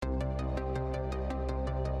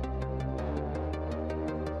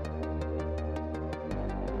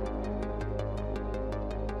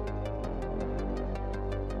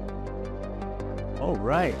All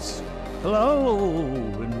right. Hello,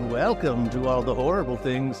 and welcome to All the Horrible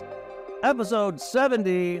Things, episode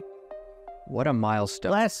 70. What a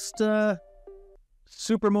milestone. Last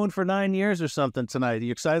supermoon for 9 years or something tonight. Are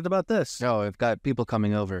you excited about this? No, I've got people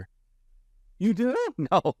coming over. You do?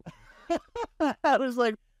 No. I was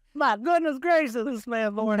like, my goodness gracious, this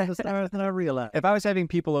man born at the stars than I realized. If I was having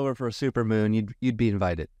people over for a supermoon, you'd be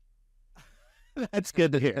invited. That's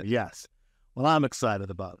good to hear. Yes. Well, I'm excited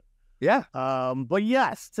about it. Yeah. But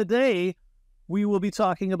yes, today we will be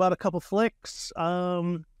talking about a couple flicks.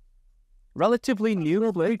 Relatively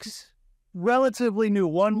new flicks. Relatively new.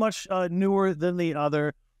 One much newer than the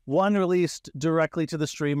other. One released directly to the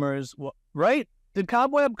streamers. Right? Did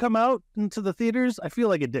Cobweb come out into the theaters? I feel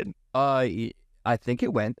like it didn't. I think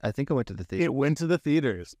it went. I think it went to the theater. It went to the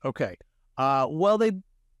theaters. Okay. Well, they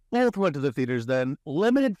both went to the theaters then.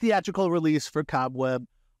 Limited theatrical release for Cobweb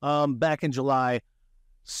back in July.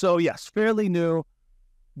 So, yes, fairly new.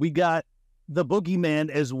 We got the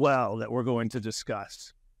Boogeyman as well that we're going to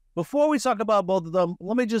discuss. Before we talk about both of them,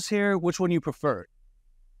 let me just hear which one you preferred.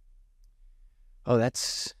 Oh,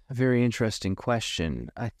 that's a very interesting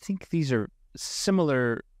question. I think these are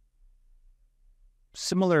similar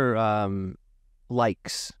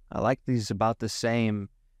likes. I like these about the same.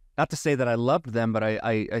 Not to say that I loved them, but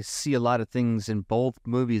I see a lot of things in both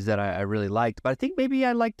movies that I really liked. But I think maybe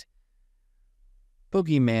I liked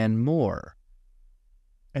Boogeyman more.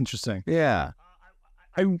 Interesting. Yeah.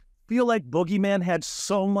 I feel like Boogeyman had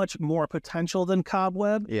so much more potential than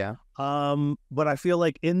Cobweb. Yeah. But I feel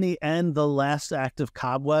like in the end, the last act of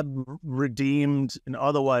Cobweb redeemed an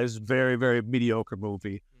otherwise very, very mediocre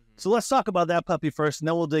movie. Mm-hmm. So let's talk about that puppy first, and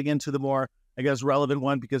then we'll dig into the more, I guess, relevant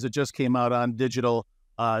one because it just came out on digital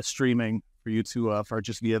streaming for you to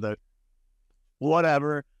purchase via the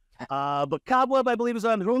whatever. But Cobweb, I believe, is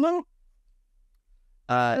on Hulu.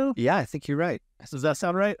 Yeah, I think you're right. Does that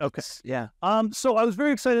sound right? Okay. Yeah. So I was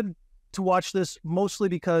very excited to watch this, mostly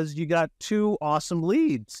because you got two awesome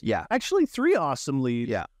leads. Yeah. Actually, three awesome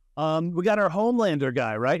leads. Yeah. We got our Homelander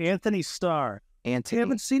guy, right? Anthony Starr. We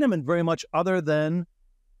haven't seen him in very much other than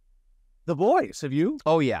The Boys. Have you?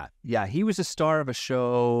 Oh, yeah. Yeah, he was a star of a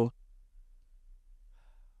show.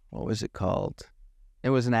 What was it called? It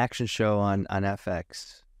was an action show on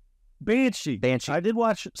FX. Banshee. I did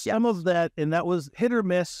watch some of that, and that was hit or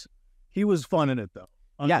miss. He was fun in it, though,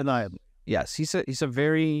 undeniably. Yes, he's a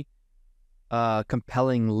very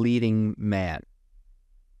compelling leading man.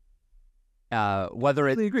 I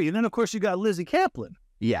agree. And then, of course, you got Lizzie Kaplan.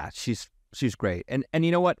 Yeah, she's great. And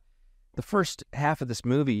you know what? The first half of this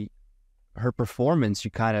movie, her performance, you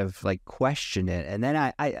kind of like question it. And then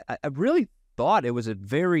I really thought it was a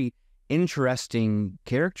very interesting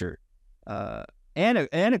character. And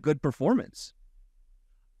a good performance.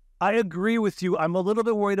 I agree with you. I'm a little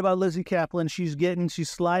bit worried about Lizzie Kaplan. She's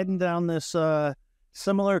sliding down this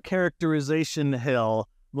similar characterization hill.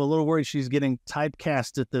 I'm a little worried she's getting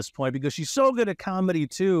typecast at this point because she's so good at comedy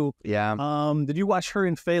too. Yeah. Did you watch her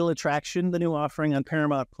in Fatal Attraction, the new offering on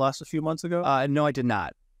Paramount Plus a few months ago? No, I did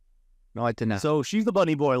not. So she's the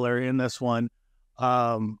bunny boiler in this one.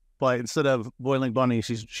 But instead of boiling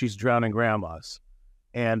bunnies, she's drowning grandmas.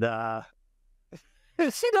 And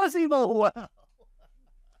she does evil well.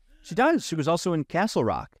 She does. She was also in Castle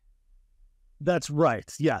Rock. That's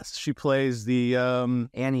right. Yes, she plays the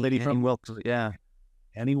Annie from Wilkes. Yeah,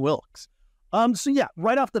 Annie Wilkes. So yeah,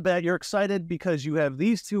 right off the bat, you're excited because you have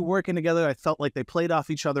these two working together. I felt like they played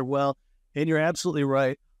off each other well, and you're absolutely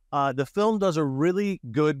right. The film does a really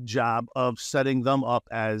good job of setting them up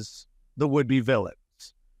as the would-be villains.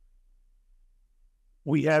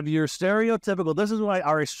 We have your stereotypical. This is why I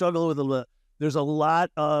already struggle with there's a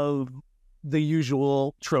lot of the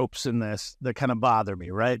usual tropes in this that kind of bother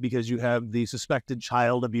me, right? Because you have the suspected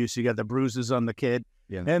child abuse, you got the bruises on the kid,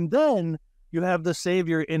 and then you have the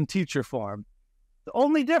savior in teacher form. The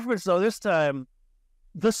only difference, though, this time,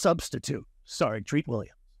 the substitute, starring Treat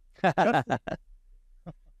Williams.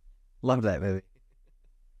 Love that movie.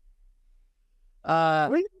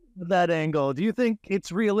 That angle, do you think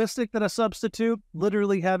it's realistic that a substitute,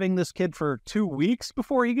 literally having this kid for 2 weeks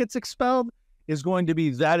before he gets expelled, is going to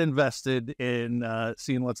be that invested in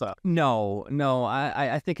seeing what's up? No.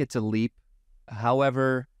 I think it's a leap.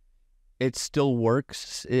 However, it still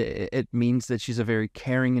works. It means that she's a very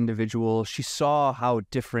caring individual. She saw how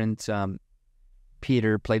different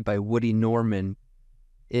Peter, played by Woody Norman,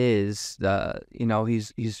 is.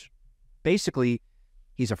 He's basically,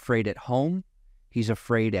 he's afraid at home. He's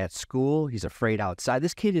afraid at school. He's afraid outside.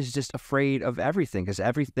 This kid is just afraid of everything because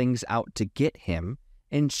everything's out to get him.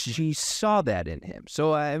 And she saw that in him.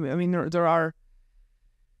 So, I mean, there are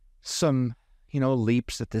some,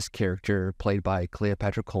 leaps that this character played by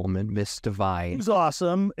Cleopatra Coleman, Miss Divine. Who's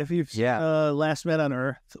awesome. If you've seen Last Man on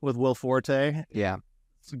Earth with Will Forte. Yeah.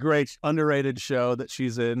 It's a great, underrated show that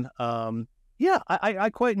she's in. I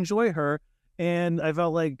quite enjoy her. And I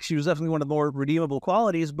felt like she was definitely one of the more redeemable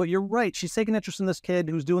qualities. But you're right. She's taking interest in this kid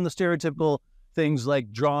who's doing the stereotypical things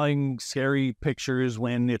like drawing scary pictures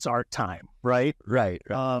when it's art time, right? Right.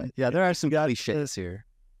 There are some cliches here.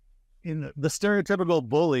 In the stereotypical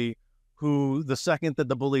bully who the second that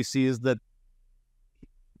the bully sees that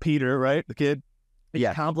Peter, right, the kid, is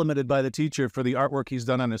complimented by the teacher for the artwork he's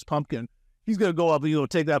done on his pumpkin, he's going to go up and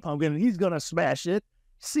take that pumpkin and he's going to smash it.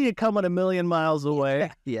 See it coming a million miles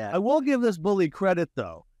away. Yeah. I will give this bully credit,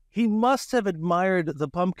 though. He must have admired the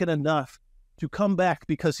pumpkin enough to come back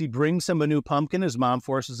because he brings him a new pumpkin. His mom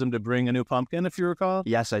forces him to bring a new pumpkin, if you recall.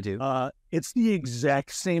 Yes, I do. It's the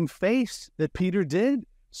exact same face that Peter did.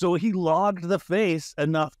 So he logged the face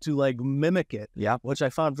enough to, mimic it. Yeah. Which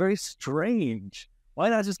I found very strange. Why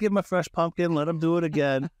not just give him a fresh pumpkin, let him do it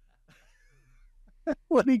again?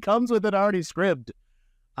 When he comes with it already scribted.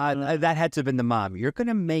 That had to have been the mom. You're going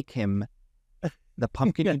to make him the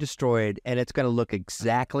pumpkin you destroyed, and it's going to look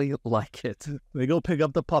exactly like it. They go pick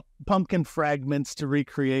up the pumpkin fragments to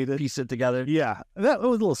recreate it. Piece it together. Yeah, that was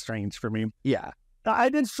a little strange for me. Yeah. I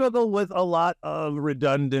did struggle with a lot of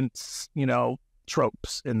redundant,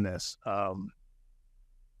 tropes in this.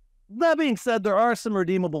 That being said, there are some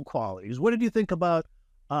redeemable qualities. What did you think about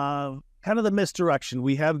kind of the misdirection?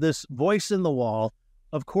 We have this voice in the wall.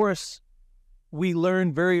 Of course, we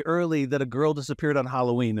learned very early that a girl disappeared on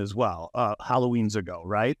Halloween as well, Halloweens ago,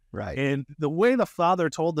 right? Right. And the way the father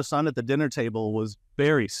told the son at the dinner table was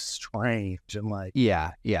very strange and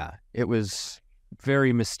Yeah. It was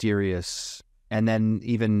very mysterious. And then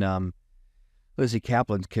even Lizzie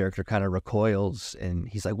Kaplan's character kind of recoils, and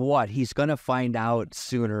he's like, what? He's going to find out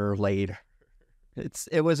sooner or later.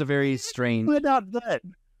 It was a very strange... But not that.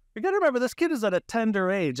 You got to remember, this kid is at a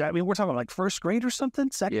tender age. I mean, we're talking first grade or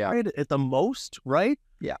something, second grade at the most, right?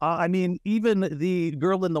 Yeah. Even the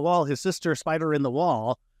girl in the wall, his sister, Spider in the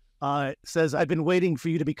Wall, says, I've been waiting for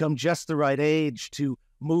you to become just the right age to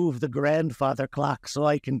move the grandfather clock so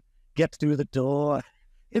I can get through the door.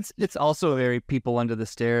 It's also a very People Under the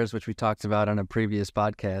Stairs, which we talked about on a previous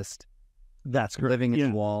podcast. That's great. Living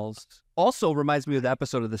in walls. Also reminds me of the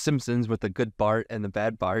episode of The Simpsons with the good Bart and the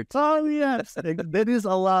bad Bart. Oh, yes. It is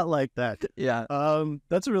a lot like that. Yeah.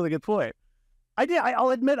 That's a really good point. I'll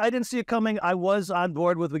admit I didn't see it coming. I was on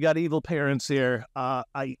board with we got evil parents here.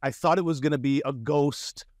 I thought it was going to be a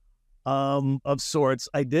ghost of sorts.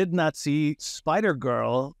 I did not see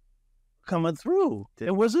Spider-Girl coming through.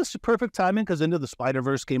 And was this perfect timing because Into the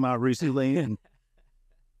Spider-Verse came out recently? And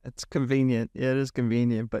it's convenient. It is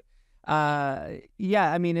convenient, but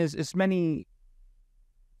as many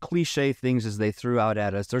cliche things as they threw out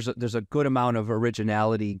at us, there's a good amount of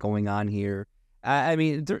originality going on here.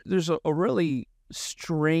 There's a really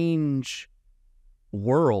strange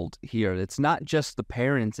world here. It's not just the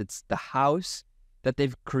parents, it's the house that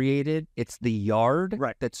they've created. It's the yard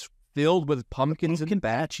that's filled with pumpkins in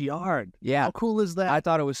backyard. Yeah. How cool is that? I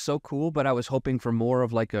thought it was so cool, but I was hoping for more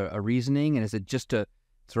of a reasoning. And is it just to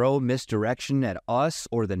throw misdirection at us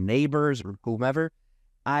or the neighbors or whomever?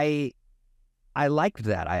 I liked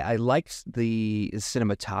that. I liked the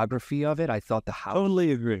cinematography of it. I thought the house...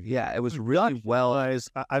 Totally agree. Yeah, it was really well...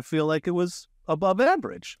 I feel like it was above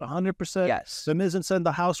average, 100%. Yes. The mise-en-scène,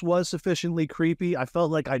 the house was sufficiently creepy. I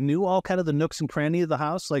felt like I knew all kind of the nooks and crannies of the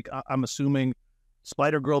house. I'm assuming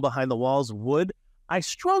Spider-Girl behind the walls would. I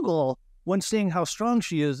struggle when seeing how strong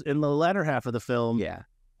she is in the latter half of the film. Yeah.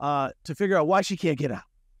 To figure out why she can't get out.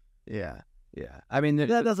 Yeah.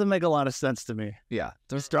 That doesn't make a lot of sense to me. Yeah.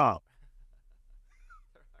 They're strong.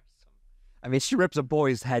 She rips a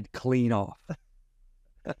boy's head clean off.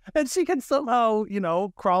 And she can somehow,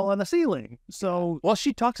 crawl on the ceiling. So, well,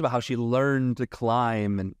 she talks about how she learned to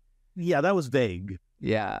climb, and yeah, that was vague.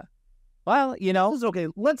 Yeah. Well, okay.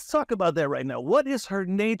 Let's talk about that right now. What is her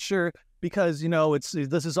nature? Because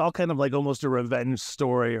this is all kind of like almost a revenge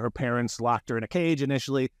story. Her parents locked her in a cage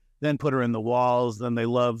initially, then put her in the walls. Then they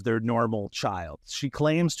love their normal child. She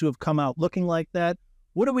claims to have come out looking like that.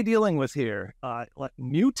 What are we dealing with here?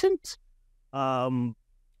 Mutant?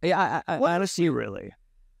 Yeah, I honestly, really.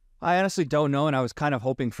 I honestly don't know, and I was kind of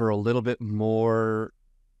hoping for a little bit more.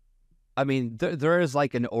 There is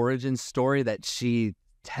an origin story that she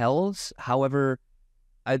tells. However,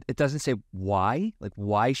 it doesn't say why,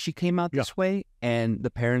 why she came out this way, and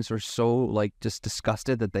the parents were so just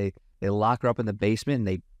disgusted that they lock her up in the basement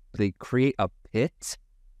and they create a pit.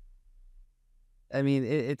 I mean,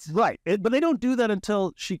 it's right. But they don't do that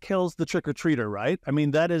until she kills the trick-or-treater, right? I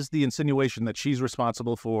mean, that is the insinuation that she's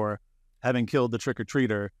responsible for having killed the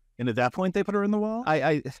trick-or-treater. And at that point, they put her in the wall?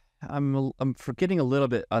 I'm forgetting a little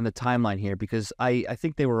bit on the timeline here because I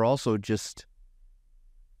think they were also just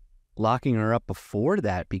locking her up before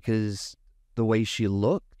that because the way she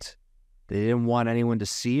looked, they didn't want anyone to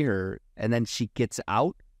see her. And then she gets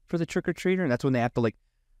out for the trick-or-treater, and that's when they have to, like,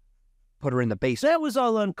 put her in the basement. That was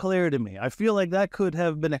all unclear to me. I feel like that could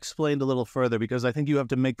have been explained a little further because I think you have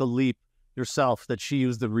to make the leap yourself that she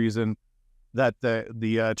was the reason that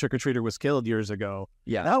the trick-or-treater was killed years ago.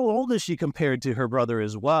 Yeah. How old is she compared to her brother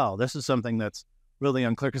as well? This is something that's really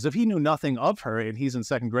unclear because if he knew nothing of her and he's in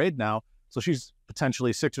second grade now, so she's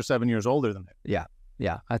potentially 6 or 7 years older than him.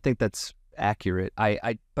 Yeah. I think that's accurate.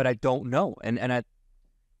 But I don't know. And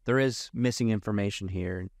there is missing information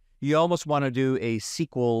here. You almost want to do a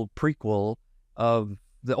prequel of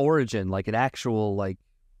the origin, like an actual, like,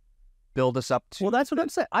 build us up to. Well, that's what I'm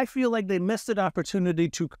saying. I feel like they missed an opportunity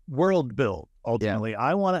to world build, ultimately. Yeah.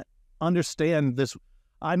 I want to understand this.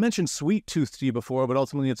 I mentioned Sweet Tooth to you before, but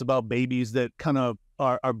ultimately it's about babies that kind of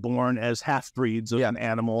are born as half-breeds of an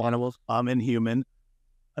animals, and human.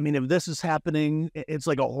 I mean, if this is happening, it's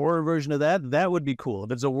like a horror version of that. That would be cool.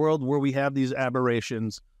 If it's a world where we have these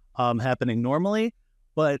aberrations happening normally,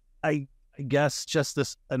 but I guess just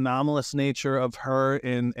this anomalous nature of her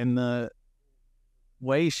and the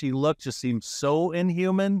way she looked just seems so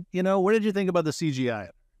inhuman. You know, what did you think about the CGI?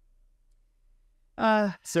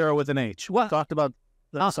 Sarah with an H. Well, talked about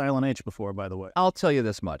the silent H before, by the way. I'll tell you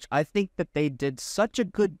this much. I think that they did such a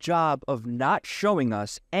good job of not showing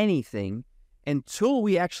us anything until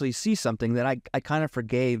we actually see something that I kind of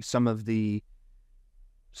forgave some of the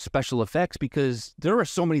special effects because there are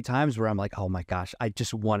so many times where I'm like, oh my gosh, I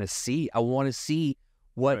just want to see. I want to see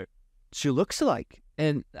what she looks like.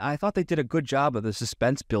 And I thought they did a good job of the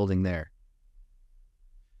suspense building there.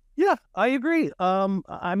 Yeah, I agree.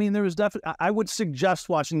 I mean, there was definitely, I would suggest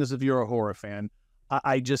watching this if you're a horror fan.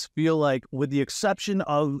 I just feel like with the exception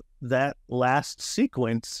of that last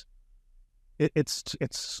sequence, it's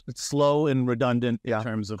slow and redundant in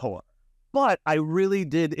terms of horror. But I really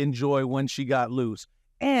did enjoy when she got loose.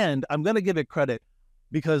 And I'm going to give it credit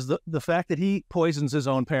because the fact that he poisons his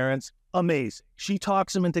own parents, amazing. She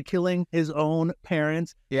talks him into killing his own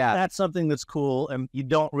parents. Yeah. That's something that's cool, and you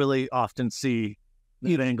don't really often see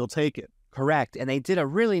that angle taken. Correct. And they did a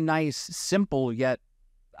really nice, simple yet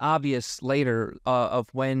obvious later of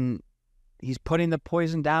when he's putting the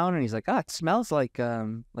poison down and he's like, it smells like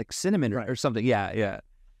cinnamon or something. Yeah.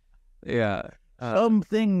 Some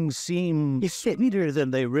things seem sweeter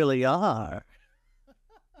than they really are.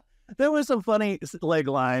 There were some funny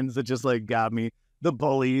lines that just like got me. The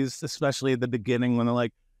bullies, especially at the beginning when they're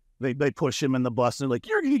like, they push him in the bus and they're like,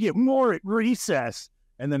 you're going to get more at recess.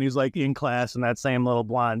 And then he's like in class and that same little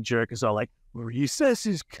blonde jerk is all like, recess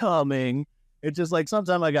is coming. It's just like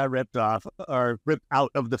sometimes I got ripped off or ripped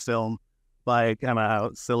out of the film by kind of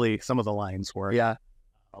how silly some of the lines were. Yeah.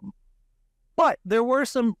 But there were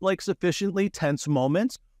some like sufficiently tense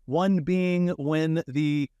moments. One being when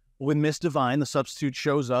Miss Divine, the substitute,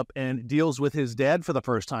 shows up and deals with his dad for the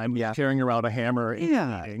first time, carrying around a hammer,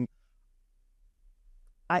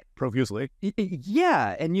 profusely.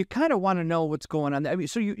 Yeah, and you kind of want to know what's going on. I mean,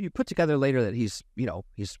 so you put together later that he's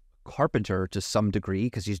carpenter to some degree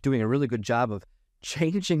because he's doing a really good job of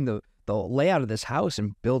changing the layout of this house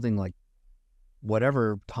and building like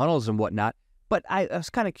whatever tunnels and whatnot. But I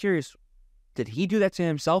was kind of curious, did he do that to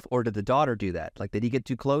himself or did the daughter do that? Like, did he get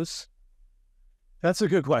too close? That's a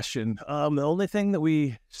good question. The only thing that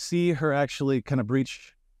we see her actually kind of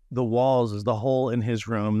breach the walls is the hole in his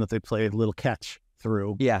room that they played a little catch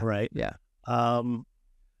through. Yeah. Right? Yeah.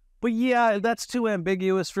 But yeah, that's too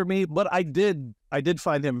ambiguous for me. But I did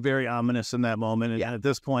find him very ominous in that moment. And at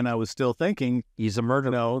this point, I was still thinking, he's a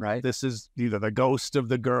murderer, right? This is either the ghost of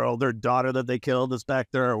the girl, their daughter that they killed is back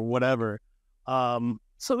there or whatever.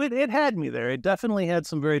 So it had me there. It definitely had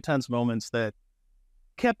some very tense moments that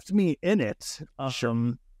kept me in it.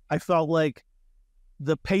 I felt like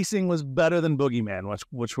the pacing was better than Boogeyman,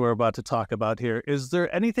 which we're about to talk about here. Is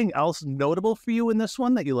there anything else notable for you in this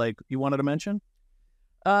one that you wanted to mention?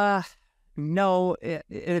 No,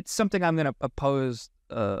 it's something I'm going to pose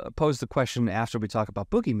the question after we talk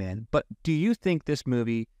about Boogeyman. But do you think this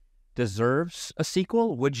movie deserves a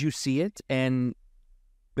sequel? Would you see it and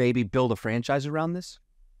maybe build a franchise around this?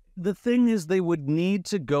 The thing is, they would need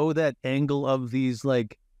to go that angle of these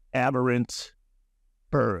like aberrant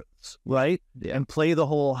births, right? Yeah. And play the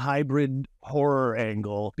whole hybrid horror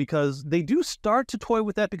angle because they do start to toy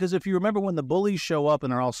with that. Because if you remember when the bullies show up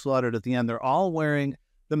and are all slaughtered at the end, they're all wearing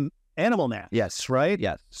Animal Man. Yes. Right?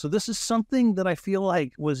 Yes. So this is something that I feel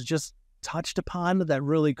like was just touched upon that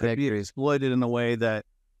really could be exploited in a way that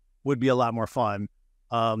would be a lot more fun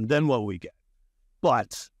than what we get.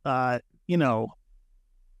 But, you know,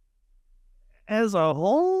 as a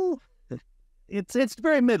whole, it's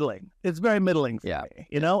very middling. It's very middling for me.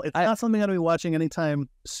 You know, it's not something I'm going to be watching anytime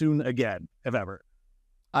soon again, if ever.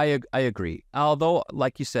 I agree. Although,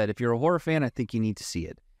 like you said, if you're a horror fan, I think you need to see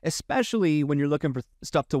it. Especially when you're looking for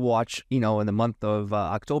stuff to watch, you know, in the month of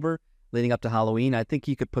October, leading up to Halloween. I think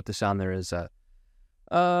you could put this on there as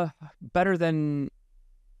better than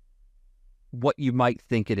what you might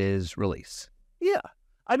think it is release. Yeah.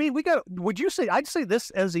 I mean, I'd say this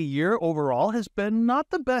as a year overall has been not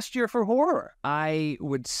the best year for horror. I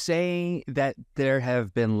would say that there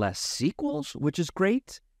have been less sequels, which is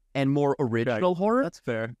great, and more original horror. That's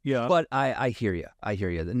fair. Yeah. But I hear you. I hear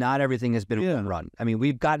you. Not everything has been one run. I mean,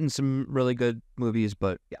 we've gotten some really good movies,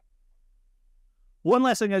 but yeah. One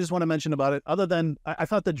last thing I just want to mention about it, other than I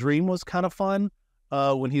thought the dream was kind of fun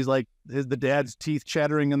when he's like the dad's teeth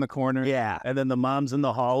chattering in the corner. Yeah. And then the mom's in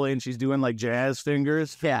the hallway and she's doing like jazz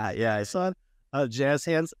fingers. Yeah. I saw jazz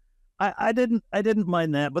hands. I didn't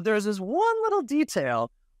mind that, but there's this one little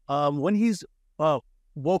detail when he's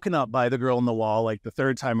woken up by the girl in the wall like the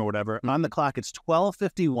third time or whatever. Mm-hmm. On the clock, it's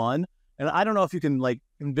 12:51, and I don't know if you can like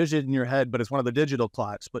envision it in your head, but it's one of the digital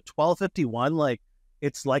clocks. But 12:51, like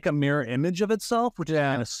it's like a mirror image of itself, which is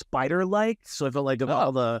kind of spider-like. So I felt like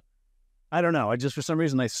I don't know. I just for some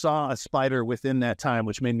reason I saw a spider within that time,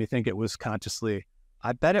 which made me think it was consciously.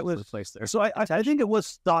 I bet it was placed there. So I think it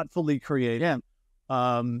was thoughtfully created. Yeah.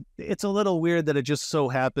 It's a little weird that it just so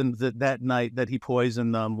happened that night that he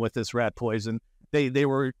poisoned them with this rat poison. They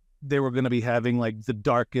were going to be having like the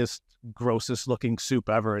darkest, grossest looking soup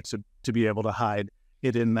ever to be able to hide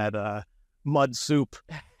it in that mud soup,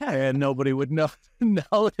 and nobody would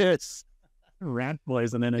notice rat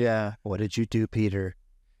poison in it. Yeah. What did you do, Peter?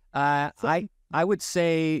 I would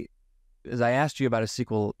say, as I asked you about a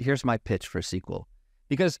sequel, here's my pitch for a sequel,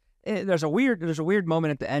 because there's a weird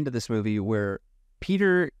moment at the end of this movie where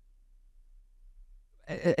Peter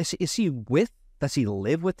is he with. Does he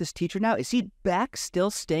live with this teacher now? Is he back still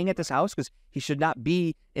staying at this house? Because he should not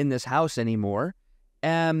be in this house anymore.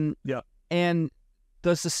 Yeah. And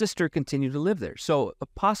does the sister continue to live there? So a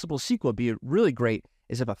possible sequel would be really great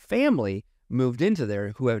is if a family moved into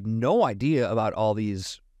there who had no idea about all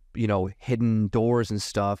these, you know, hidden doors and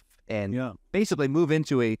stuff, and basically move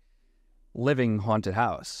into a living haunted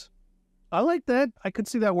house. I like that. I could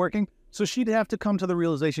see that working. So she'd have to come to the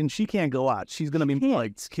realization she can't go out. She's going to be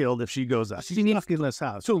like killed if she goes out. She's stuck in this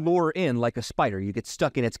house. So lure in like a spider. You get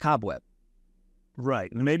stuck in its cobweb.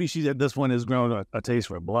 Right. And maybe this one has grown a taste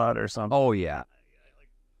for blood or something. Oh, yeah.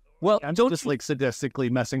 Well, I'm just like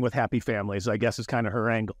sadistically messing with happy families, I guess is kind of her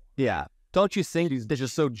angle. Yeah. Don't you think she's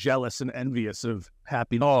just so jealous and envious of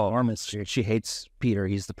happy normalcy? She hates Peter.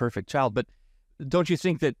 He's the perfect child. But don't you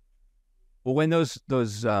think that when those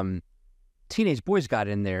teenage boys got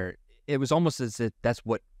in there, it was almost as if that's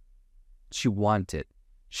what she wanted.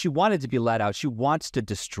 She wanted to be let out. She wants to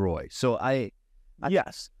destroy. So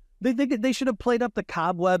yes. They should have played up the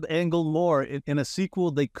cobweb angle more. In a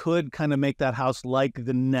sequel, they could kind of make that house like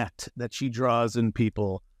the net that she draws in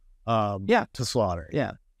people to slaughter.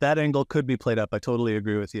 Yeah. That angle could be played up. I totally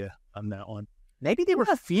agree with you on that one. Maybe they were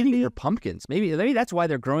feeding her pumpkins. Maybe that's why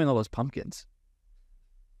they're growing all those pumpkins.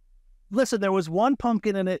 Listen, there was one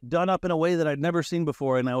pumpkin in it done up in a way that I'd never seen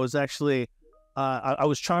before, and I was actually, I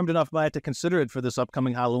was charmed enough by it to consider it for this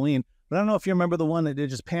upcoming Halloween. But I don't know if you remember the one that they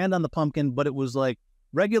just panned on the pumpkin, but it was like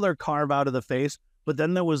regular carve out of the face, but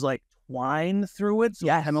then there was like twine through it, so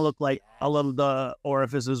it kind of looked like a little the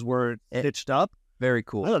orifices were stitched up. Very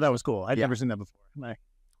cool. I thought that was cool. I'd never seen that before.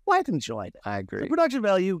 I enjoyed it. I agree. The production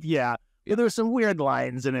value, yeah. There were some weird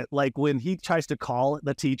lines in it, like when he tries to call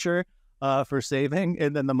the teacher for saving,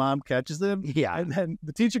 and then the mom catches him. Yeah. And then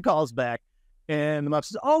the teacher calls back, and the mom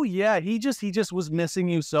says, "Oh yeah, he just was missing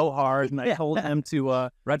you so hard, and I told him to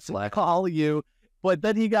red flag call you." But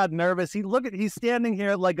then he got nervous. He's standing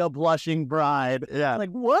here like a blushing bride. Yeah. Like,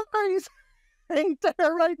 what are you saying to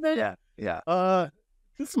her right now? Yeah.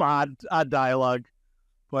 Some odd dialogue,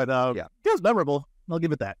 but it was memorable. I'll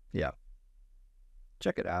give it that. Yeah.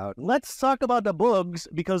 Check it out. Let's talk about the Boogs,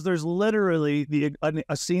 because there's literally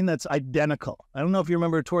a scene that's identical. I don't know if you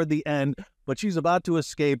remember toward the end, but she's about to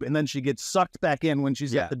escape, and then she gets sucked back in when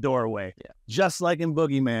she's at the doorway. Yeah. Just like in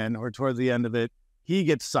Boogeyman, or toward the end of it, he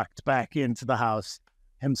gets sucked back into the house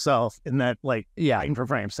himself in that, like, frame for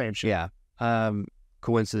frame, same shit. Yeah.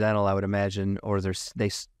 Coincidental, I would imagine, or both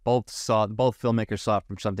filmmakers saw it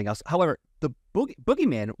from something else. However, the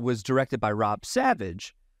Boogeyman was directed by Rob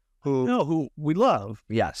Savage, who we love.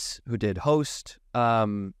 Yes, who did Host.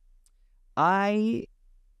 I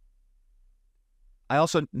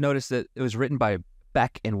also noticed that it was written by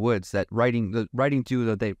Beck and Woods. That the writing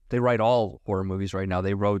duo, that they write all horror movies right now.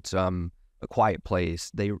 They wrote A Quiet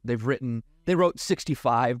Place. They wrote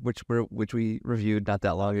 65, which we reviewed not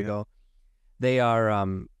that long ago. They are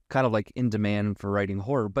kind of like in demand for writing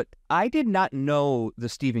horror. But I did not know the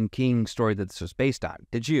Stephen King story that this was based on.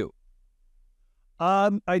 Did you?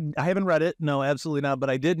 I haven't read it. No, absolutely not.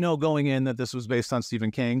 But I did know going in that this was based on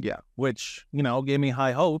Stephen King. Yeah. Which, gave me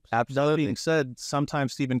high hopes. Absolutely. That being said,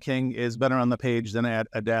 sometimes Stephen King is better on the page than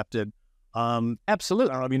adapted.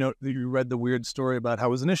 Absolutely. I don't know if you read the weird story about how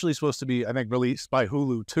it was initially supposed to be, I think, released by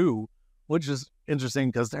Hulu too, which is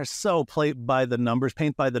interesting because they're so paint by the numbers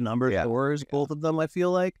horrors, both of them, I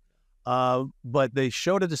feel like. But they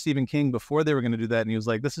showed it to Stephen King before they were going to do that, and he was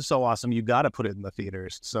like, "This is so awesome, you got to put it in the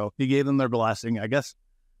theaters." So he gave them their blessing. I guess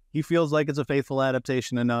he feels like it's a faithful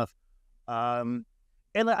adaptation enough. And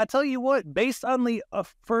I tell you what, based on the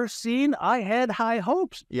first scene, I had high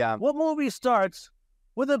hopes. Yeah. What movie starts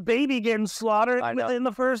with a baby getting slaughtered within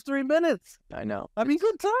the first 3 minutes? I know. I mean,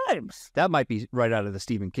 good times. That might be right out of the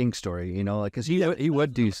Stephen King story, because he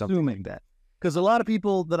would do something like that. Because a lot of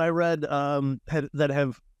people that I read that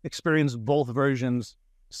have experienced both versions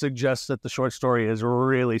suggest that the short story is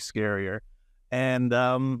really scarier, and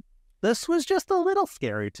this was just a little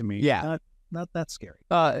scary to me. Yeah, not that scary.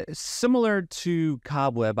 Similar to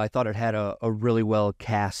Cobweb, I thought it had a really well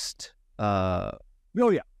cast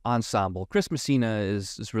ensemble. Chris Messina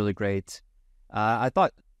is really great. I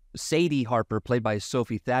thought Sadie Harper, played by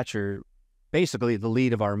Sophie Thatcher, basically the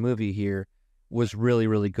lead of our movie here, was really,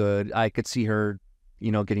 really good. I could see her,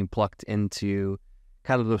 getting plucked into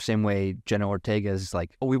kind of the same way Jenna Ortega is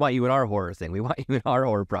like, "Oh, we want you in our horror thing. We want you in our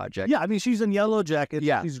horror project." Yeah, I mean, she's in Yellow Jackets.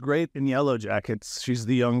 Yeah. She's great in Yellow Jackets. She's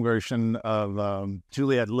the young version of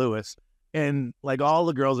Juliette Lewis. And like all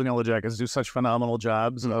the girls in Yellow Jackets do such phenomenal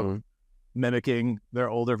jobs of mimicking their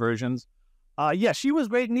older versions. Yeah, she was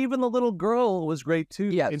great. And even the little girl was great too.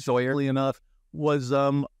 Yeah, Sawyer. Interestingly enough, was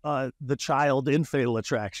the child in Fatal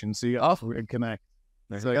Attraction. So you can connect.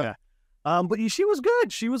 So, yeah. But she was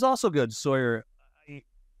good. She was also good, Sawyer.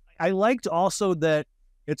 I liked also that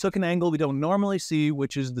it took an angle we don't normally see,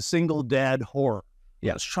 which is the single dad horror.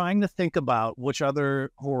 Yeah. I was trying to think about which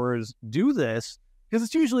other horrors do this, because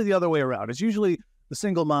it's usually the other way around. It's usually the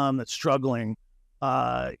single mom that's struggling,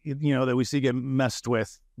 that we see get messed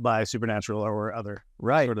with by supernatural or other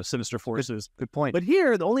sort of sinister forces. Good point. But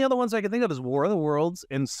here, the only other ones I can think of is War of the Worlds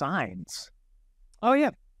and Signs. Oh,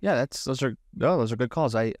 yeah. Yeah, those are good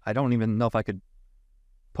calls. I don't even know if I could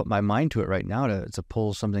put my mind to it right now to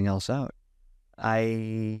pull something else out.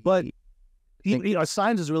 But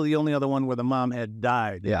Signs is really the only other one where the mom had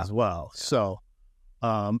died as well. So,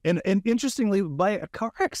 and interestingly, by a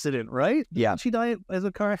car accident, right? Yeah. Did she died as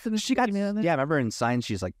a car accident? I remember in Signs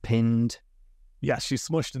she's like pinned. Yeah, she's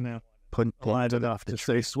smushed in there. Pinned enough to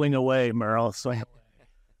say, "Swing away, Merle, swing away."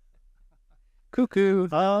 Cuckoo.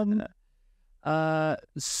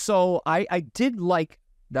 So I did like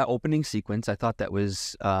that opening sequence. I thought that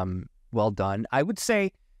was well done. I would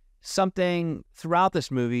say something throughout this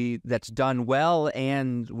movie that's done well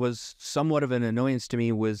and was somewhat of an annoyance to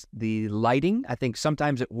me was the lighting. I think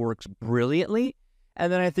sometimes it works brilliantly, and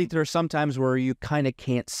then I think there are some times where you kind of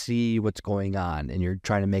can't see what's going on, and you're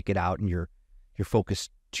trying to make it out, and you're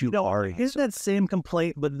focused too hard. Here's that same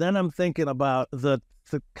complaint, but then I'm thinking about the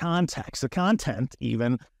context, the content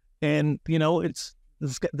even, and it's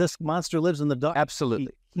this monster lives in the dark.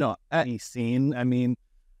 Absolutely. Scene. I mean,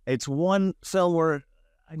 it's one film where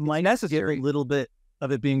I might get a little bit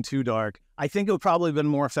of it being too dark. I think it would probably have been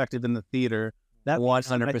more effective in the theater. That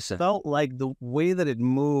 100%. I felt like the way that it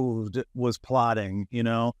moved was plotting.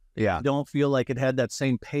 Yeah. I don't feel like it had that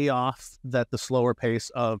same payoff that the slower pace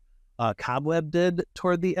of Cobweb did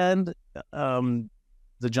toward the end.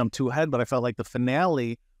 The jump too ahead, but I felt like the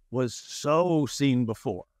finale was so seen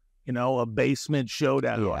before. A basement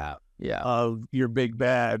showdown of your big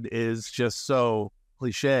bad is just so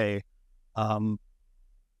cliche.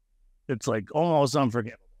 It's like almost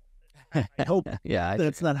unforgivable. I hope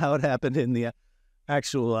that's not how it happened in the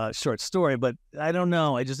actual short story, but I don't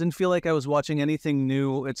know. I just didn't feel like I was watching anything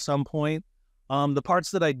new at some point. The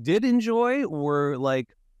parts that I did enjoy were like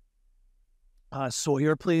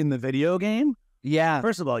Sawyer playing the video game. Yeah.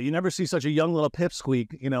 First of all, you never see such a young little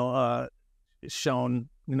pipsqueak, shown,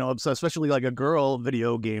 especially like a girl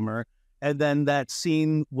video gamer. And then that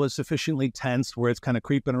scene was sufficiently tense where it's kind of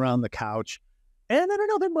creeping around the couch. And I don't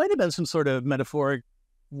know, there might have been some sort of metaphoric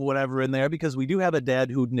whatever in there, because we do have a dad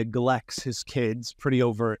who neglects his kids pretty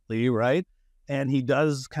overtly, right? and he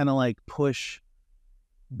does kind of like push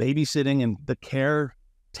babysitting and the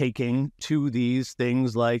caretaking to these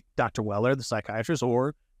things like Dr. Weller, the psychiatrist,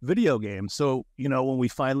 or video games. So, when we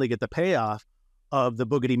finally get the payoff of the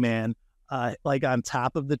Boogeyman, like on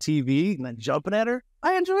top of the TV and then jumping at her,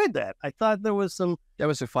 I enjoyed that. I thought there was some That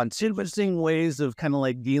was a fun interesting ways of kind of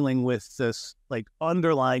like dealing with this like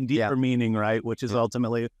underlying deeper meaning, right? Which is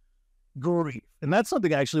ultimately grief. And that's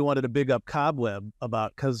something I actually wanted to big up Cobweb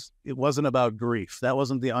about, because it wasn't about grief. That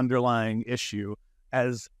wasn't the underlying issue,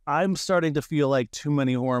 as I'm starting to feel like too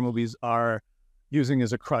many horror movies are using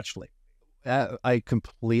as a crutch lately. I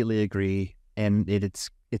completely agree, and it's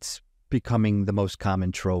becoming the most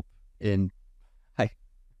common trope. And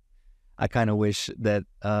I kind of wish that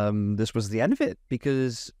this was the end of it,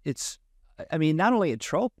 because it's, not only a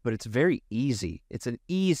trope, but it's very easy. It's an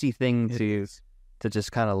easy thing to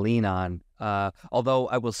just kind of lean on. Although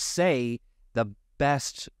I will say the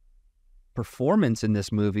best performance in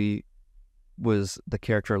this movie was the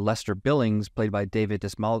character Lester Billings, played by David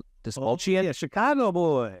Dastmalchian. Yeah, Chicago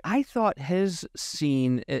boy. I thought his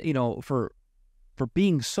scene, for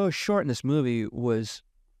being so short in this movie, was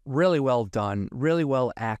really well done, really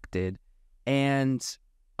well acted. And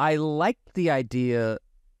I liked the idea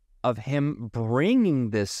of him bringing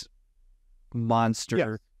this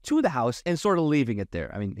monster to the house and sort of leaving it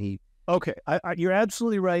there. Okay, you're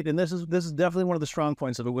absolutely right, and this is definitely one of the strong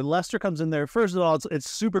points of it. When Lester comes in there, first of all, it's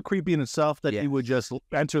super creepy in itself that he would just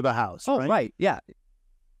enter the house. Oh, right, yeah.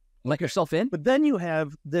 Let yourself in. But then you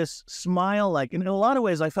have this smile, like, in a lot of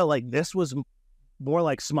ways, I felt like this was more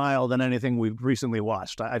like Smile than anything we've recently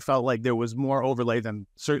watched. I felt like there was more overlay than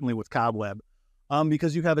certainly with Cobweb,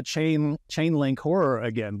 because you have a chain link horror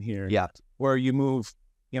again here. Yeah, where you move,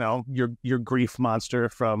 your grief monster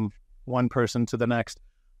from one person to the next.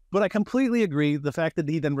 But I completely agree. The fact that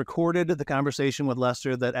he then recorded the conversation with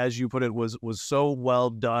Lester, that, as you put it, was so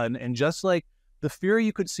well done. And just like the fear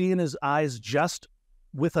you could see in his eyes just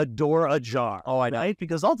with a door ajar. Oh, I know. Right?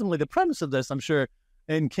 Because ultimately the premise of this, I'm sure,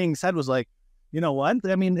 in King's head was like, you know what?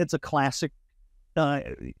 It's a classic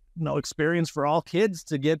experience for all kids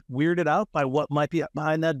to get weirded out by what might be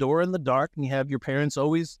behind that door in the dark. And you have your parents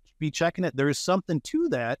always be checking it. There is something to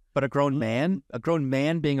that. But a grown man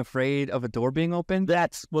being afraid of a door being opened,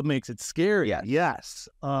 that's what makes it scary. Yes.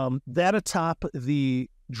 That atop the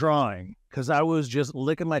drawing, because I was just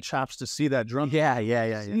licking my chops to see that drawing. Yeah.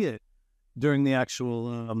 See it during the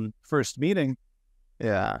actual first meeting.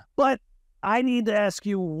 Yeah. But I need to ask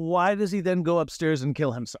you, why does he then go upstairs and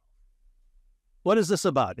kill himself? What is this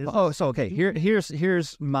about? Okay.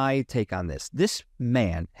 Here's my take on this. This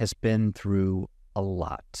man has been through a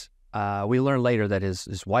lot. We learn later that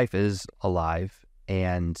his wife is alive,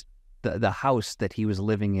 and the house that he was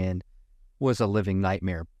living in was a living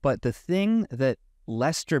nightmare. But the thing that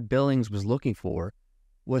Lester Billings was looking for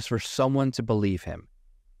was for someone to believe him.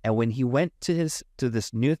 And when he went to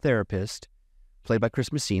this new therapist, played by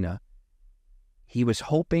Chris Messina, he was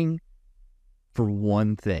hoping for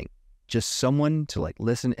one thing, just someone to like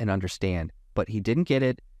listen and understand. But he didn't get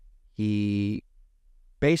it. He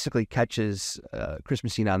basically catches Chris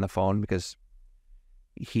Messina on the phone, because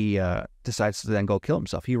he decides to then go kill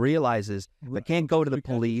himself. He realizes, I can't go to the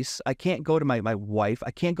police. I can't go to my wife.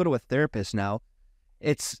 I can't go to a therapist now.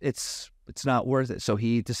 It's not worth it. So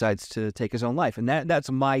he decides to take his own life. And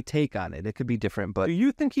that's my take on it. It could be different, but... Do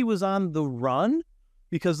you think he was on the run?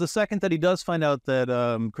 Because the second that he does find out that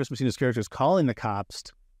Chris Messina's character is calling the cops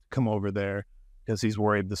to come over there because he's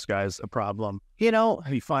worried this guy's a problem, he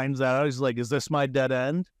finds out, he's like, is this my dead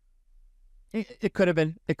end? It could have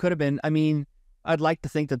been. It could have been. I'd like to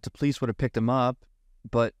think that the police would have picked him up,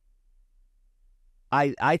 but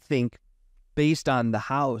I think based on the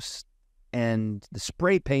house and the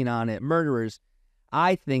spray paint on it, murderers,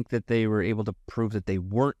 I think that they were able to prove that they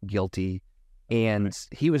weren't guilty, and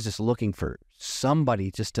he was just looking for somebody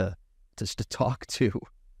just to talk to.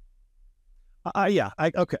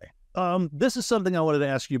 Okay. This is something I wanted to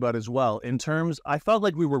ask you about as well. In terms, I felt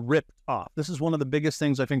like we were ripped off. This is one of the biggest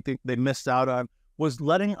things I think they missed out on, was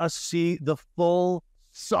letting us see the full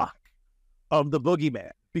suck of the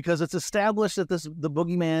Boogeyman, because it's established that the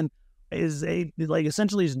Boogeyman is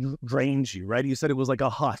essentially drains you, right? You said it was like a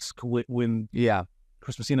husk when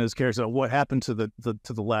Chris Messina's character. What happened to the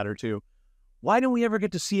latter two? Why didn't we ever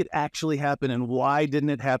get to see it actually happen? And why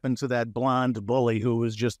didn't it happen to that blonde bully who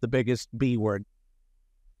was just the biggest B word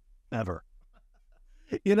ever?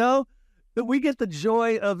 That we get the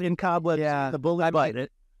joy of in Cobweb, the bully bite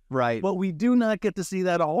it. Right. But we do not get to see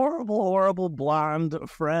that horrible, horrible blonde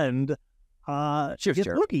friend get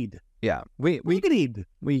boogied. Yeah. We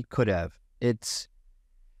could have.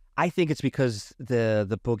 I think it's because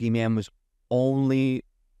the Boogeyman was only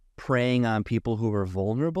preying on people who were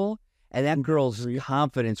vulnerable, and that girl's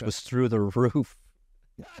confidence was through the roof.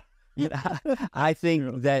 I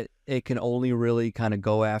think that it can only really kind of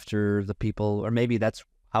go after the people, or maybe that's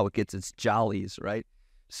how it gets its jollies, right?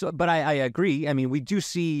 So, but I agree. I mean, we do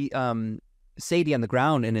see Sadie on the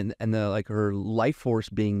ground and the like her life force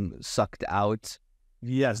being sucked out.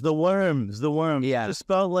 Yes, the worms. Yeah. It just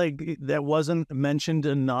felt like that wasn't mentioned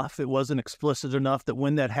enough. It wasn't explicit enough that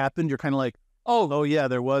when that happened, you're kind of like, oh yeah,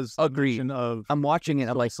 there was agreed. mention of I'm watching it.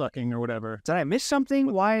 I'm like, sucking or whatever. did I miss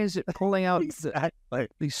something? Why is it pulling out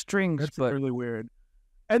these strings? That's but really weird.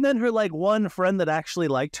 And then her like one friend that actually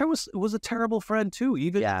liked her was a terrible friend too.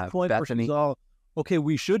 Even to the point Bethany. where she's all, okay,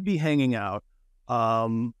 we should be hanging out.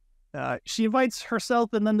 She invites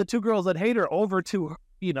herself and then the two girls that hate her over to,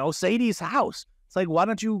 Sadie's house. It's like, why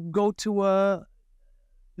don't you go to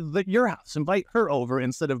your house, invite her over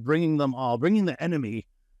instead of bringing the enemy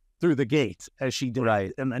through the gate as she did.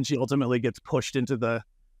 Right. And then she ultimately gets pushed into the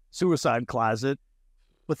suicide closet.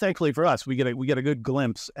 But thankfully for us, we get a good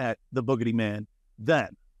glimpse at the Boogeyman. Then,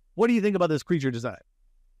 what do you think about this creature design?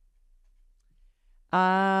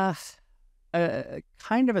 Kind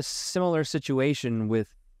of a similar situation with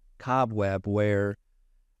Cobweb, where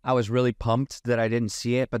I was really pumped that I didn't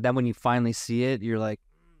see it, but then when you finally see it, you're like,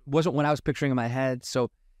 wasn't what I was picturing in my head. So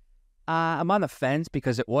I'm on the fence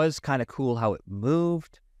because it was kind of cool how it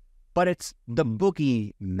moved, but it's the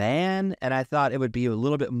Boogeyman, and I thought it would be a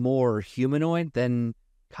little bit more humanoid than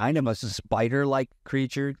kind of a spider-like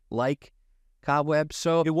creature like Cobweb.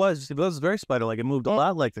 So it was very spider-like. It moved a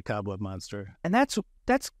lot like the Cobweb monster. And that's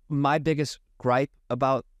my biggest gripe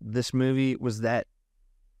about this movie, was that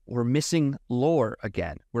we're missing lore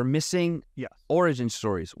again. We're missing origin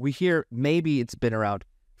stories. We hear maybe it's been around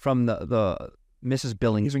from the Mrs.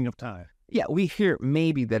 Billings. Beginning of time. Yeah, we hear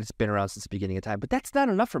maybe that it's been around since the beginning of time, but that's not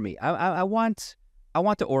enough for me. I want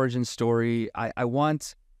the origin story. I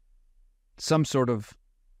want some sort of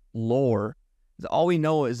lore. All we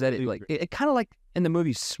know is that it kind of like in the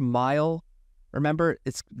movie Smile. Remember,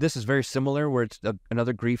 this is very similar, where it's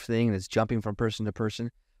another grief thing and it's jumping from person to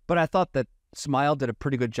person. But I thought that Smile did a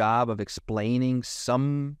pretty good job of explaining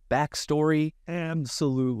some backstory.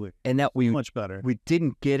 Absolutely. And that much better. We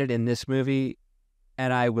didn't get it in this movie.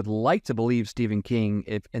 And I would like to believe Stephen King,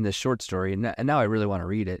 if in the short story, and now I really want to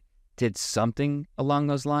read it, did something along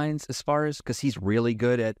those lines, as far as, because he's really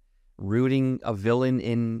good at rooting a villain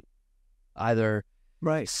in either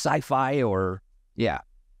sci-fi or,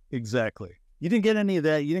 Exactly. You didn't get any of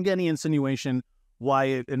that. You didn't get any insinuation why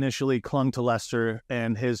it initially clung to Lester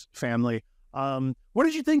and his family. What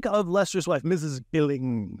did you think of Lester's wife, Mrs.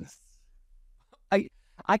 Billings?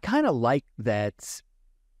 I kind of like that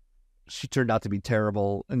she turned out to be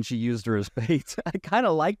terrible and she used her as bait. I kind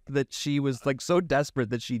of liked that she was like so desperate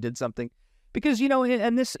that she did something, because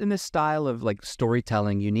in this style of like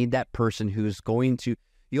storytelling, you need that person who's going to.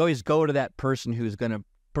 You always go to that person who's going to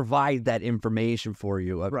provide that information for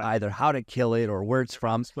you, of either how to kill it or where it's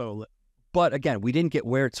from. But again, we didn't get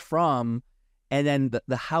where it's from, and then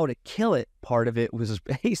the how to kill it part of it was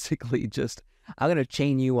basically just, I'm going to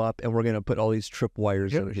chain you up and we're going to put all these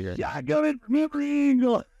tripwires over here. Yeah, I got it. Remembering.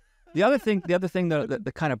 The other thing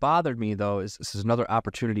that kind of bothered me, though, is this is another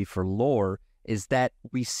opportunity for lore, is that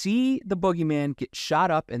we see the Boogeyman get shot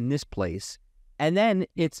up in this place, and then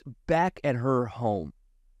it's back at her home.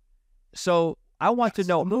 So I want to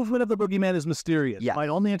know. The movement of the Boogeyman is mysterious. Yeah. My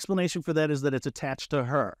only explanation for that is that it's attached to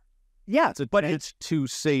her. Yeah, but it's to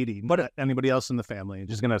Sadie, but anybody else in the family.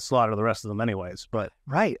 Just going to slaughter the rest of them anyways. But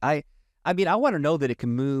right. I mean, I want to know that it can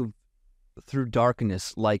move through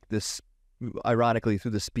darkness like this, ironically,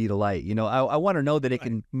 through the speed of light. I want to know that it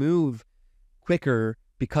can move quicker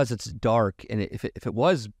because it's dark, and if it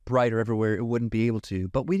was brighter everywhere, it wouldn't be able to.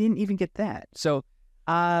 But we didn't even get that. So,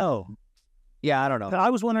 yeah, I don't know. I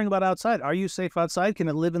was wondering about outside. Are you safe outside? Can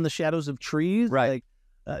it live in the shadows of trees? Right.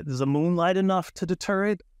 Is the moonlight enough to deter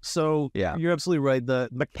it? So you're absolutely right. The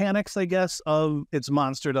mechanics, I guess, of its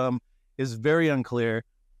monsterdom is very unclear.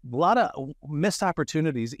 A lot of missed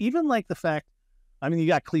opportunities. Even like the fact, I mean, you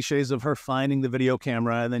got cliches of her finding the video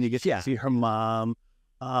camera, and then you get to see her mom.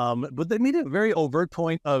 But they made a very overt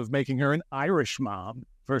point of making her an Irish mom,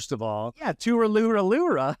 first of all. Yeah, Tooralura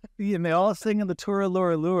Lura. And they all sing in the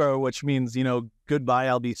Tooralura Lura, which means, goodbye,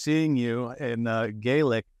 I'll be seeing you in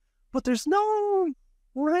Gaelic. But there's no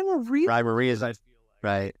rhyme or reason. I feel like.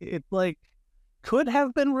 Right. It, could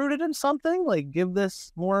have been rooted in something. Give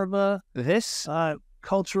this more of a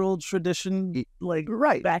cultural tradition,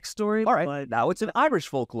 backstory. All right, but now it's an Irish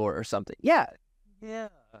folklore or something. Yeah.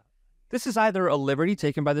 This is either a liberty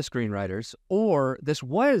taken by the screenwriters, or this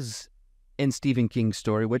was in Stephen King's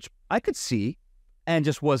story, which I could see and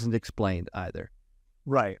just wasn't explained either.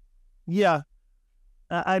 Right. Yeah.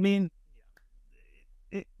 I mean,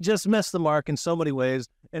 it just missed the mark in so many ways.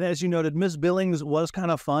 And as you noted, Miss Billings was kind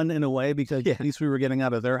of fun in a way because at least we were getting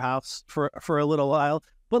out of their house for a little while.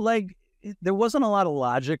 But like, there wasn't a lot of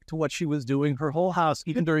logic to what she was doing. Her whole house,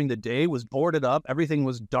 even during the day, was boarded up. Everything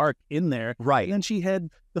was dark in there. Right. And then she had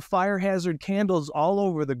the fire hazard candles all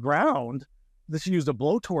over the ground that she used a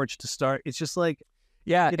blowtorch to start. It's just like,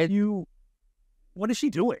 yeah, what is she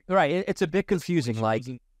doing? Right. It's a bit confusing. Like,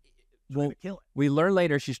 to kill it. We learn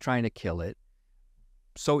later she's trying to kill it.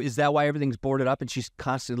 So is that why everything's boarded up and she's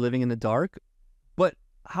constantly living in the dark? But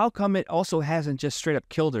how come it also hasn't just straight up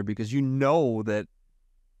killed her? Because you know that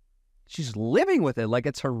she's living with it like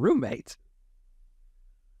it's her roommate.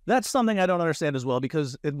 That's something I don't understand as well,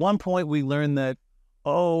 because at one point we learn that,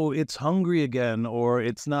 oh, it's hungry again, or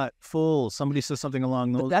it's not full. Somebody says something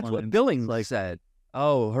along those lines. That's what Billings said.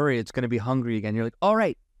 Oh, hurry, it's going to be hungry again. You're like, all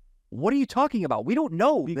right, what are you talking about? We don't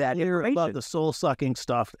know that information about the soul-sucking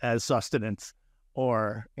stuff as sustenance.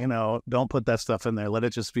 Or, don't put that stuff in there. Let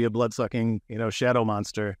it just be a blood-sucking, shadow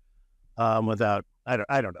monster without, I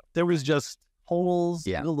don't know. There was just holes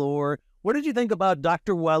galore. What did you think about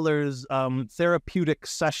Dr. Weller's therapeutic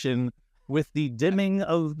session with the dimming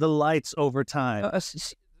of the lights over time?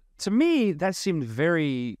 To me, that seemed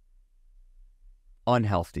very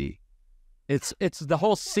unhealthy. It's the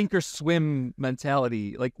whole sink or swim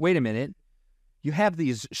mentality. Like, wait a minute. You have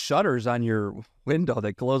these shutters on your window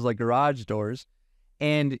that close like garage doors,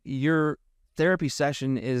 and your therapy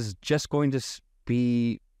session is just going to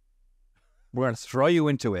be, we're going to throw you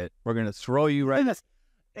into it. We're going to throw you right.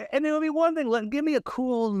 And it would be one thing, give me a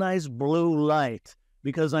cool, nice blue light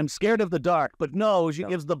because I'm scared of the dark. But no, she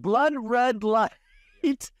gives the blood red light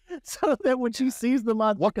so that when she sees the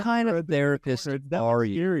monster. What kind of therapist are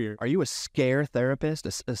you? Scarier. Are you a scare therapist? A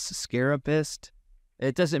scarapist?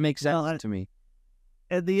 It doesn't make sense to me.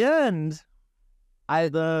 At the end,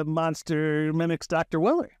 the monster mimics Dr.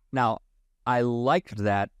 Weller. Now, I liked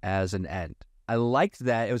that as an end. I liked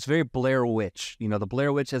that. It was very Blair Witch. The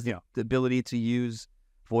Blair Witch has the ability to use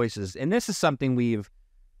voices. And this is something we've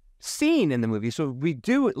seen in the movie. So we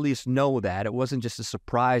do at least know that. It wasn't just a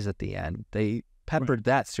surprise at the end. They peppered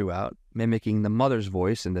that throughout, mimicking the mother's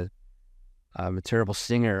voice and the terrible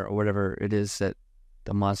singer or whatever it is that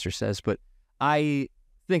the monster says. But I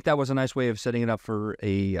think that was a nice way of setting it up for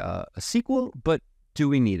a sequel, but do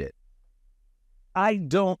we need it? I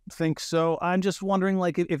don't think so. I'm just wondering,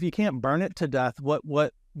 like, if you can't burn it to death,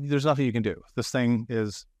 what there's nothing you can do. This thing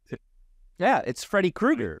is... it's Freddy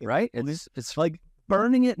Krueger, right? It's like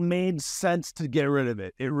burning it made sense to get rid of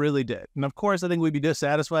it. It really did. And of course, I think we'd be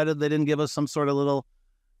dissatisfied if they didn't give us some sort of little,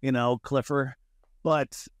 cliffer.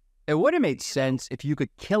 But it would have made sense if you could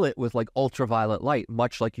kill it with like ultraviolet light,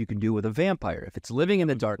 much like you can do with a vampire. If it's living in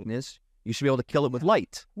the darkness, you should be able to kill it with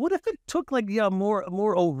light. What if it took like more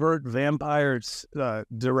overt vampires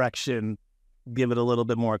direction, give it a little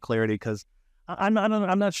bit more clarity? Because I'm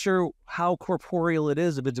not sure how corporeal it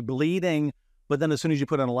is. If it's bleeding, but then as soon as you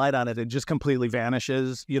put on a light on it, it just completely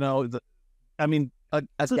vanishes. Suspend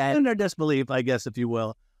our disbelief, I guess, if you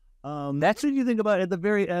will. That's what you think about at the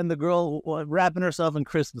very end, the girl wrapping herself in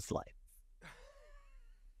Christmas light.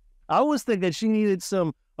 I always think that she needed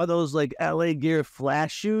some of those like LA Gear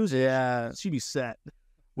flash shoes. Yeah. She'd be set.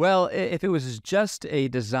 Well, if it was just a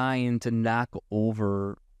design to knock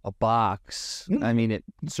over a box, I mean, it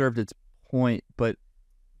served its point, but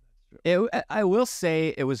I will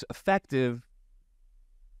say it was effective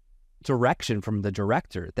direction from the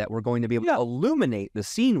director that we're going to be able to illuminate the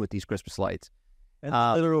scene with these Christmas lights. And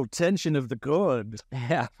the literal tension of the good.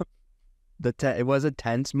 Yeah. It was a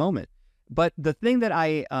tense moment. But the thing that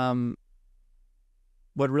I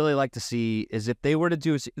would really like to see is if they were to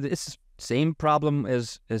do this same problem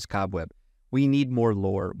as Cobweb. We need more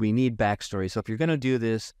lore. We need backstory. So if you're going to do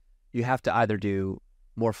this, you have to either do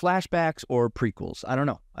more flashbacks or prequels. I don't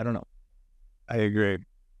know. I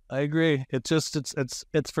agree. It's just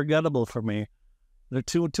it's forgettable for me. They're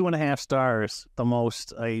 2.5 stars the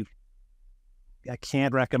most. I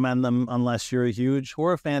can't recommend them unless you're a huge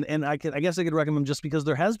horror fan. And I guess I could recommend them just because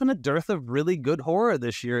there has been a dearth of really good horror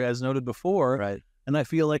this year, as noted before. Right. And I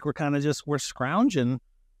feel like we're scrounging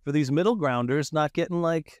for these middle grounders, not getting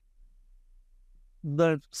like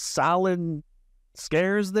the solid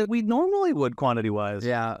scares that we normally would quantity-wise.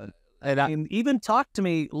 Yeah. And even Talk to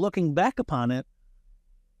Me, looking back upon it,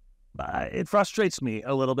 it frustrates me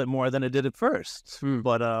a little bit more than it did at first.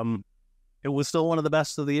 But it was still one of the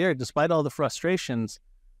best of the year, despite all the frustrations.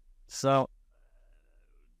 So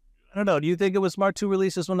I don't know. Do you think it was smart to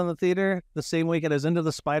release this one in the theater the same weekend as Into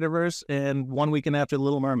the Spider-Verse and one weekend after The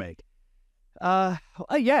Little Mermaid? Yeah,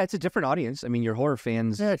 it's a different audience. I mean, your horror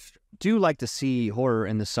fans do like to see horror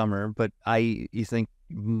in the summer, but you think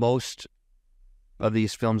most of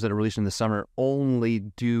these films that are released in the summer only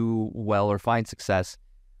do well or find success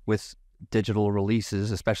with digital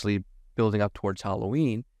releases, especially building up towards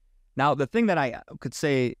Halloween. Now, the thing that I could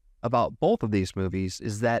say about both of these movies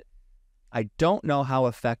is that I don't know how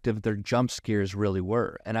effective their jump scares really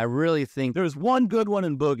were. And I really think there's one good one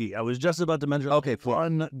in Boogie. I was just about to mention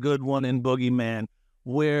one good one in Boogeyman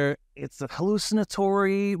where it's a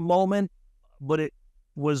hallucinatory moment, but it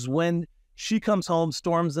was when she comes home,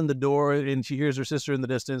 storms in the door, and she hears her sister in the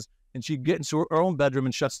distance, and she gets into her own bedroom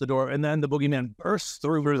and shuts the door, and then the Boogeyman bursts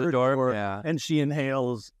through the door, and she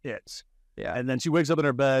inhales it. Yeah. And then she wakes up in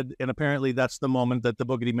her bed, and apparently that's the moment that the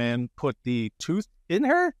Boogeyman put the tooth in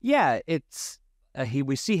her. Yeah, it's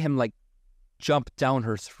we see him like jump down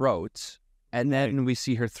her throat, and then we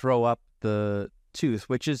see her throw up the tooth,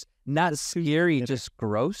 which is not scary, just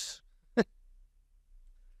gross.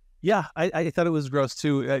 Yeah, I thought it was gross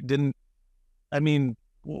too. I mean,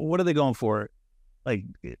 what are they going for? Like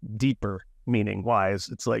deeper meaning wise,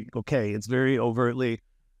 it's like, okay, it's very overtly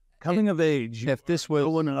coming of age. If this was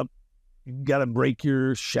going up, you gotta break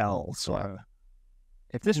your shell. So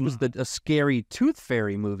if this was a scary tooth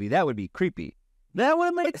fairy movie, that would be creepy. That would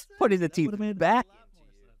have made putting the teeth back.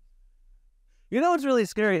 You know what's really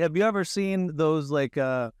scary? Have you ever seen those like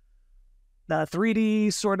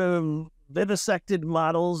 3D sort of vivisected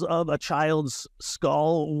models of a child's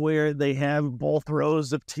skull where they have both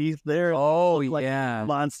rows of teeth there? Oh, like yeah.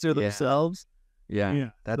 Monster themselves.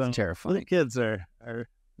 Yeah. That's terrifying. The kids are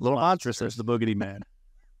little monsters. The Boogeyman.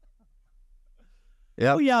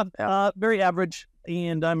 Yeah. Oh, yeah. Very average.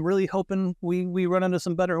 And I'm really hoping we run into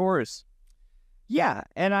some better horrors. Yeah.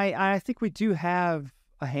 And I think we do have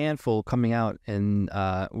a handful coming out in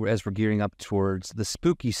as we're gearing up towards the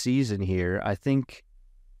spooky season here. I think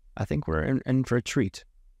we're in for a treat.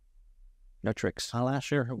 No tricks. I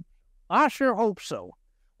sure hope so.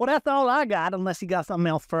 Well, that's all I got, unless you got something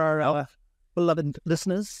else for our beloved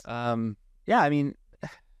listeners. Yeah, I mean,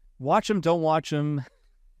 watch them, don't watch them.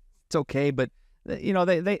 It's okay, but you know,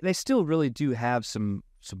 they still really do have some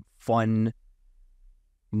fun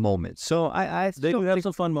moments. So they do have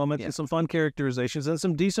some fun moments and some fun characterizations and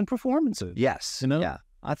some decent performances. Yes, you know. Yeah,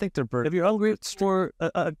 I think they're. If you're hungry for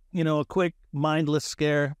a quick mindless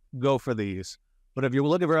scare, go for these. But if you're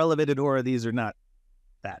looking for elevated horror, these are not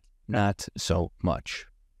that. Not so much.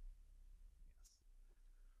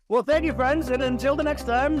 Well, thank you, friends, and until the next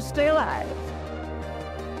time, stay alive.